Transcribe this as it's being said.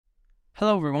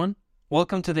Hello, everyone.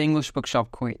 Welcome to the English Bookshop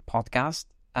Kuwait podcast.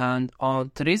 And on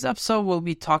today's episode, we'll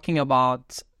be talking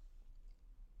about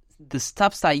the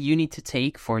steps that you need to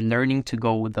take for learning to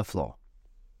go with the flow.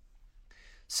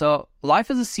 So,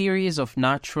 life is a series of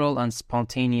natural and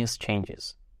spontaneous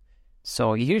changes.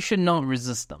 So, you should not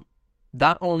resist them.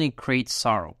 That only creates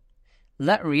sorrow.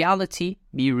 Let reality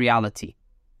be reality.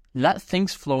 Let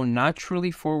things flow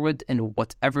naturally forward in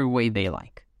whatever way they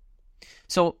like.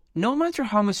 So, no matter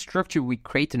how much structure we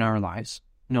create in our lives,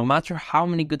 no matter how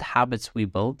many good habits we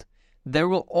build, there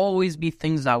will always be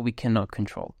things that we cannot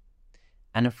control.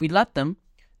 And if we let them,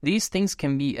 these things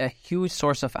can be a huge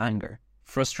source of anger,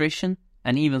 frustration,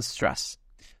 and even stress.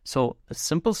 So, the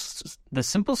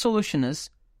simple solution is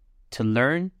to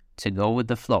learn to go with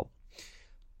the flow.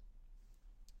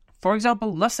 For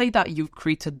example, let's say that you've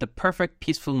created the perfect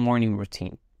peaceful morning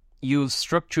routine. You've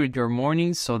structured your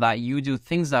mornings so that you do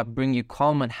things that bring you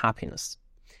calm and happiness.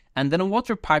 And then a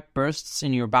water pipe bursts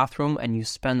in your bathroom and you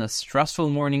spend a stressful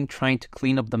morning trying to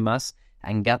clean up the mess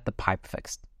and get the pipe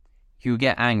fixed. You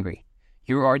get angry.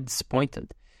 You are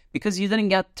disappointed because you didn't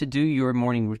get to do your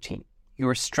morning routine. You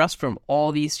are stressed from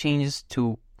all these changes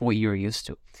to what you're used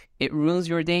to. It ruins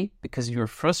your day because you're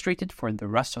frustrated for the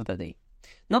rest of the day.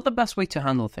 Not the best way to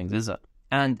handle things, is it?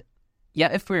 And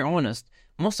yeah, if we're honest,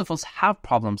 most of us have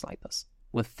problems like this,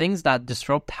 with things that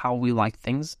disrupt how we like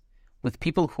things, with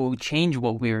people who change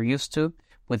what we're used to,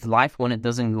 with life when it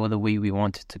doesn't go the way we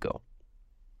want it to go.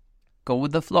 Go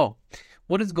with the flow.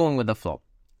 What is going with the flow?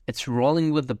 It's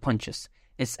rolling with the punches.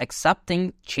 It's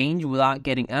accepting change without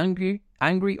getting angry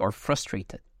or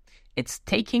frustrated. It's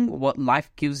taking what life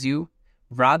gives you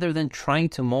rather than trying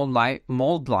to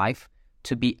mold life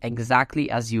to be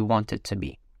exactly as you want it to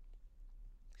be.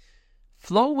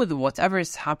 Flow with whatever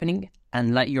is happening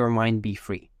and let your mind be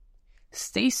free.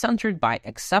 Stay centered by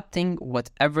accepting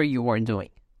whatever you are doing.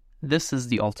 This is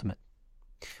the ultimate.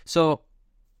 So,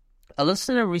 a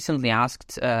listener recently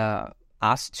asked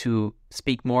to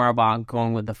speak more about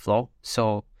going with the flow.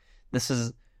 So, this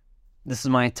is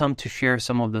my attempt to share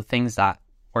some of the things that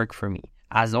work for me.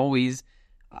 As always,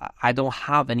 I don't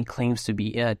have any claims to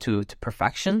be to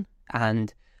perfection,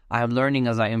 and I am learning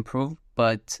as I improve.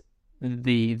 But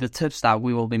the tips that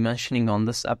we will be mentioning on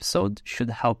this episode should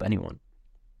help anyone.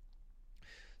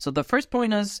 So the first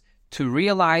point is to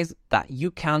realize that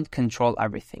you can't control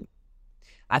everything.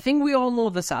 I think we all know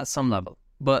this at some level,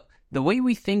 but the way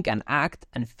we think and act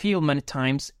and feel many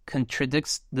times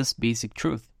contradicts this basic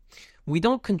truth. We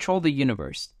don't control the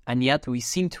universe, and yet we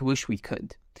seem to wish we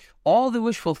could. All the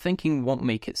wishful thinking won't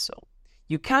make it so.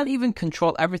 You can't even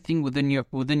control everything within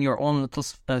your own little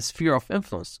sphere of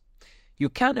influence. You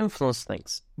can influence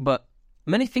things, but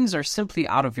many things are simply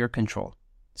out of your control.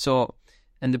 So,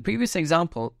 in the previous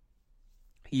example,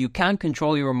 you can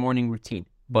control your morning routine,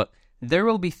 but there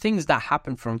will be things that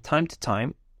happen from time to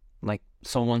time, like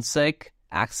someone's sick,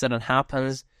 accident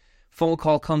happens, phone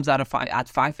call comes at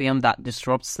 5 a.m. that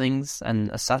disrupts things,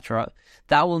 and etc.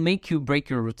 That will make you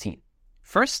break your routine.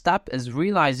 First step is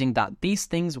realizing that these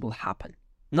things will happen.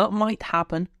 Not might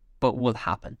happen, but will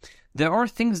happen. There are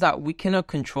things that we cannot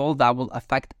control that will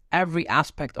affect every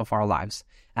aspect of our lives.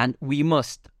 And we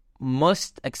must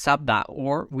accept that,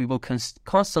 or we will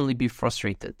constantly be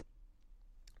frustrated.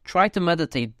 Try to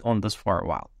meditate on this for a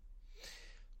while.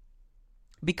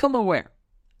 Become aware.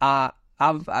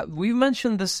 We've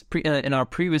mentioned this in our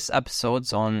previous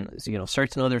episodes on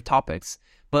certain other topics,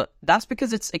 but that's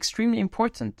because it's extremely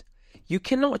important. You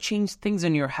cannot change things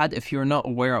in your head if you're not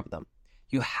aware of them.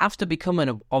 You have to become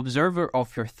an observer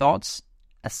of your thoughts,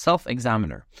 a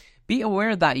self-examiner. Be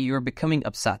aware that you're becoming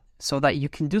upset so that you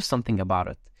can do something about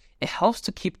it. It helps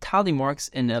to keep tally marks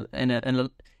in a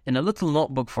little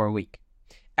notebook for a week.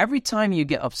 Every time you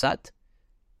get upset,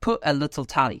 put a little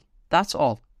tally. That's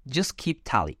all. Just keep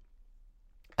tally.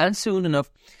 And soon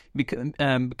enough,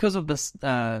 because of this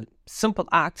simple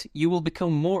act, you will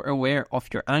become more aware of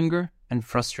your anger and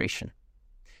frustration.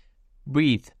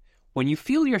 Breathe. When you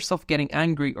feel yourself getting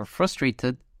angry or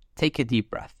frustrated, take a deep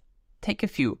breath. Take a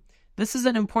few. This is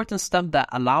an important step that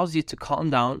allows you to calm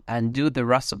down and do the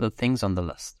rest of the things on the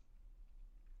list.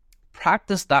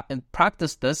 Practice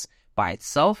this by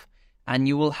itself, and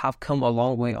you will have come a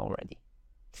long way already.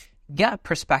 Get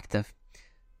perspective.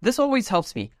 This always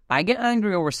helps me. I get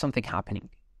angry over something happening.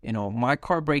 My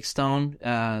car breaks down,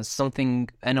 something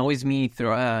annoys me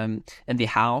in the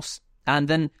house, and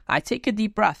then I take a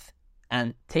deep breath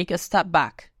and take a step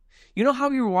back. You know how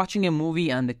you're watching a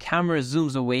movie and the camera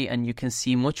zooms away and you can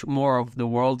see much more of the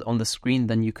world on the screen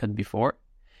than you could before?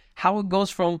 How it goes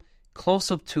from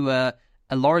close-up to a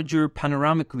larger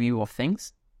panoramic view of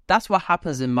things? That's what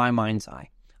happens in my mind's eye.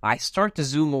 I start to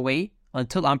zoom away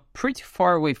until I'm pretty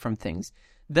far away from things,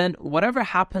 then whatever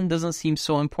happened doesn't seem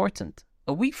so important.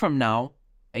 A week from now,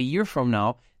 a year from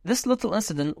now, this little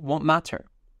incident won't matter.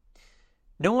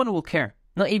 No one will care,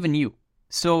 not even you.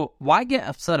 So why get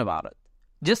upset about it?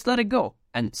 Just let it go,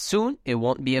 and soon it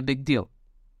won't be a big deal.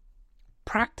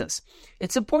 Practice.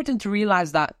 It's important to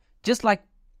realize that just like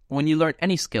when you learn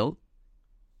any skill,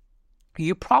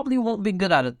 you probably won't be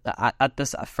good at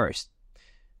this at first.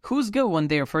 Who's good when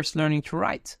they are first learning to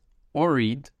write, or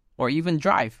read, or even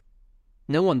drive?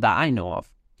 No one that I know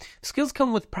of. Skills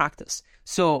come with practice.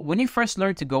 So when you first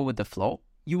learn to go with the flow,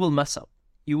 you will mess up.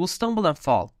 You will stumble and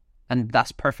fall, and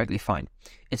that's perfectly fine.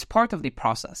 It's part of the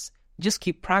process. Just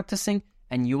keep practicing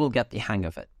and you will get the hang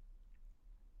of it.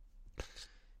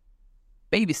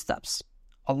 Baby steps.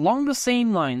 Along the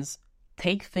same lines,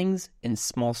 take things in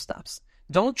small steps.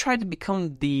 Don't try to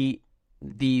become the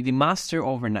master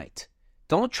overnight.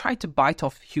 Don't try to bite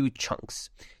off huge chunks.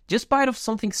 Just bite off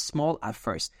something small at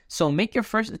first. So make your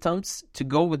first attempts to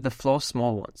go with the flow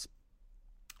small ones.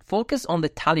 Focus on the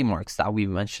tally marks that we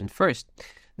mentioned first.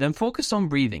 Then focus on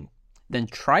breathing. Then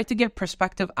try to get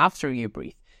perspective after you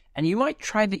breathe. And you might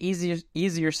try the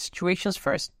easier situations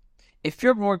first. If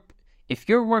your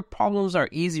work problems are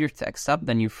easier to accept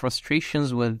than your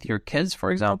frustrations with your kids,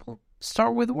 for example,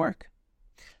 start with work.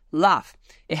 Laugh.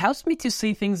 It helps me to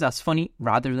see things as funny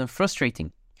rather than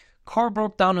frustrating. Car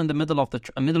broke down in the middle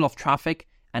of traffic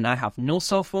and I have no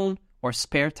cell phone or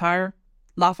spare tire.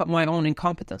 Laugh at my own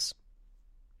incompetence.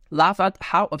 Laugh at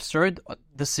how absurd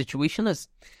the situation is.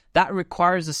 That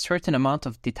requires a certain amount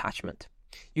of detachment.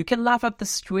 You can laugh at the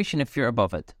situation if you're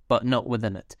above it, but not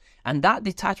within it. And that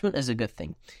detachment is a good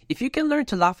thing. If you can learn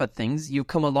to laugh at things, you've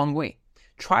come a long way.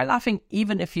 Try laughing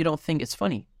even if you don't think it's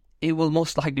funny. It will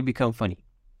most likely become funny.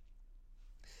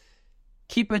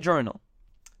 Keep a journal.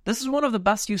 This is one of the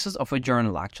best uses of a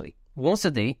journal, actually. Once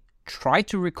a day, try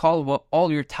to recall what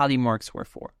all your tally marks were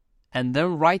for, and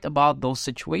then write about those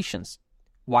situations.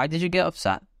 Why did you get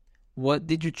upset? What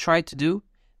did you try to do?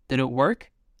 Did it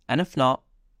work? And if not,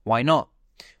 why not?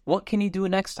 What can you do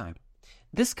next time?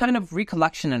 This kind of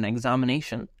recollection and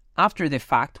examination after the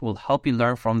fact will help you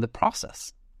learn from the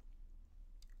process.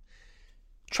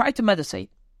 Try to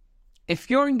meditate. If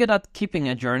you're good at keeping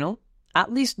a journal,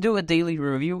 at least do a daily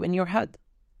review in your head.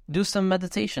 Do some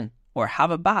meditation, or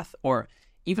have a bath, or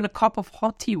even a cup of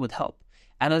hot tea would help.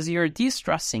 And as you're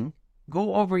de-stressing,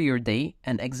 go over your day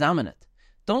and examine it.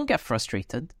 Don't get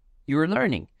frustrated. You're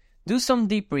learning. Do some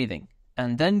deep breathing,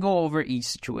 and then go over each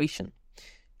situation.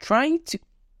 Trying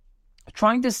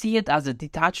to see it as a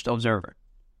detached observer.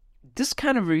 This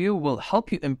kind of review will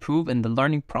help you improve in the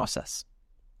learning process.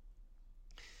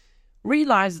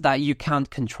 Realize that you can't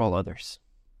control others.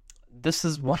 This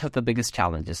is one of the biggest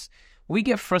challenges. We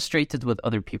get frustrated with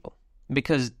other people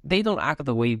because they don't act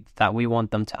the way that we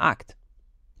want them to act.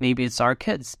 Maybe it's our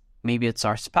kids. Maybe it's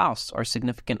our spouse or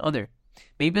significant other.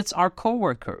 Maybe it's our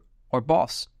coworker or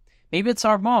boss. Maybe it's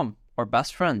our mom or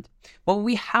best friend. But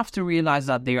we have to realize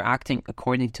that they are acting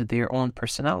according to their own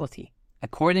personality,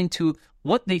 according to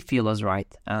what they feel is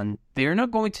right, and they're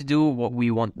not going to do what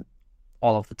we want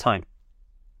all of the time.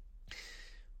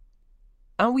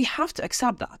 And we have to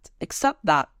accept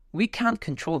that we can't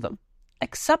control them.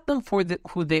 Accept them for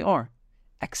who they are.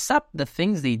 Accept the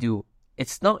things they do.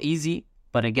 It's not easy,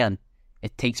 but again,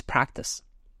 it takes practice.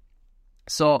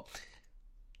 So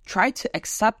try to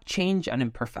accept change and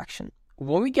imperfection.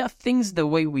 When we get things the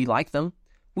way we like them,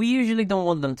 we usually don't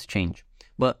want them to change,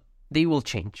 but they will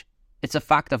change. It's a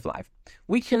fact of life.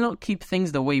 We cannot keep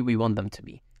things the way we want them to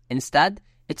be. Instead,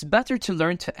 it's better to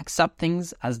learn to accept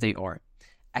things as they are.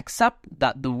 Accept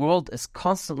that the world is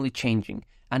constantly changing,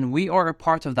 and we are a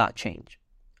part of that change.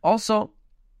 Also,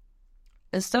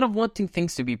 instead of wanting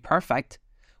things to be perfect,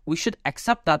 we should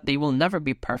accept that they will never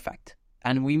be perfect,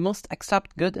 and we must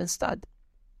accept good instead.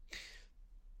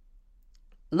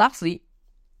 Lastly,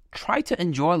 try to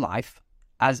enjoy life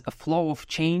as a flow of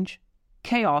change,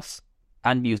 chaos,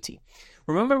 and beauty.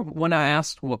 Remember when I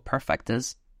asked what perfect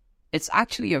is? It's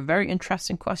actually a very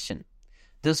interesting question.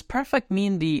 Does perfect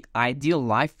mean the ideal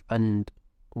life and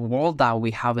world that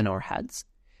we have in our heads?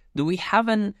 Do we have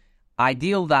an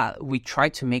ideal that we try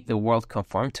to make the world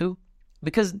conform to?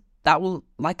 Because that will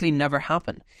likely never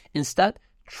happen. Instead,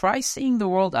 try seeing the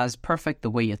world as perfect the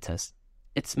way it is.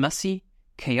 It's messy,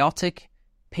 chaotic,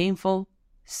 painful,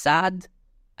 sad,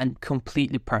 and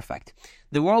completely perfect.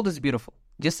 The world is beautiful,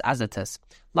 just as it is.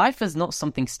 Life is not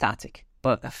something static,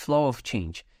 but a flow of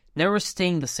change, never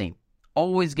staying the same.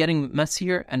 Always getting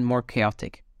messier and more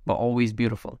chaotic, but always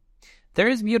beautiful. There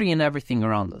is beauty in everything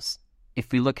around us,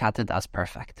 if we look at it as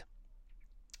perfect.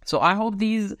 So I hope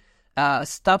these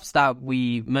steps that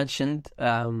we mentioned,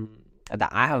 that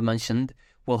I have mentioned,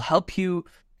 will help you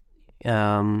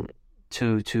to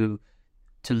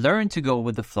learn to go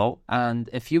with the flow. And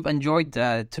if you've enjoyed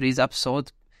today's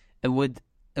episode, it would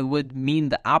mean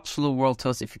the absolute world to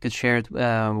us if you could share it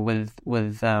with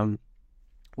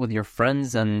your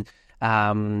friends and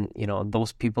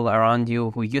those people around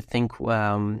you who you think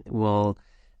will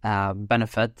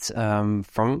benefit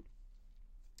from.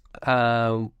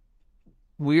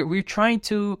 We're trying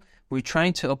to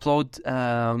upload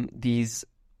these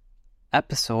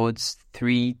episodes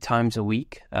 3 times a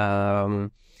week.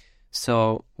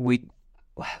 So we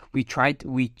try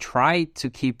to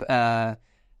keep a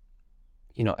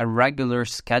regular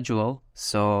schedule.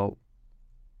 So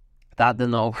that did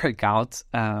not work out,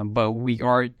 but we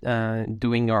are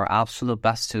doing our absolute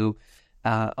best to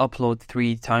upload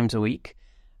 3 times a week.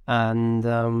 And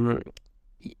the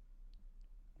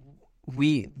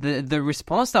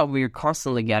response that we're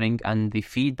constantly getting and the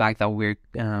feedback that we're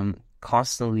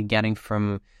constantly getting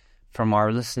from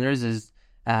our listeners is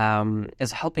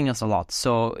helping us a lot.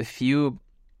 So if you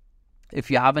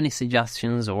have any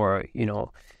suggestions, or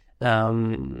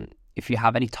if you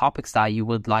have any topics that you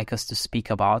would like us to speak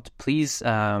about, please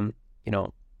don't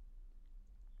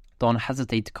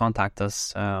hesitate to contact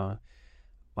us on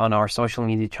our social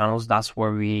media channels. That's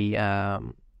where we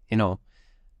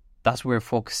that's where we're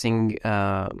focusing.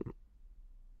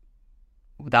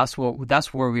 That's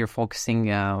where we're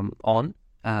focusing on.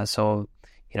 So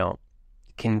you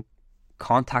can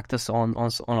contact us on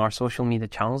our social media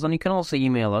channels, and you can also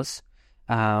email us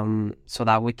so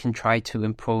that we can try to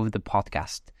improve the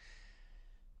podcast.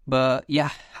 But yeah,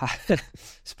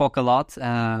 spoke a lot.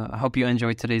 I hope you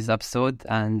enjoyed today's episode,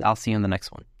 and I'll see you in the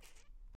next one.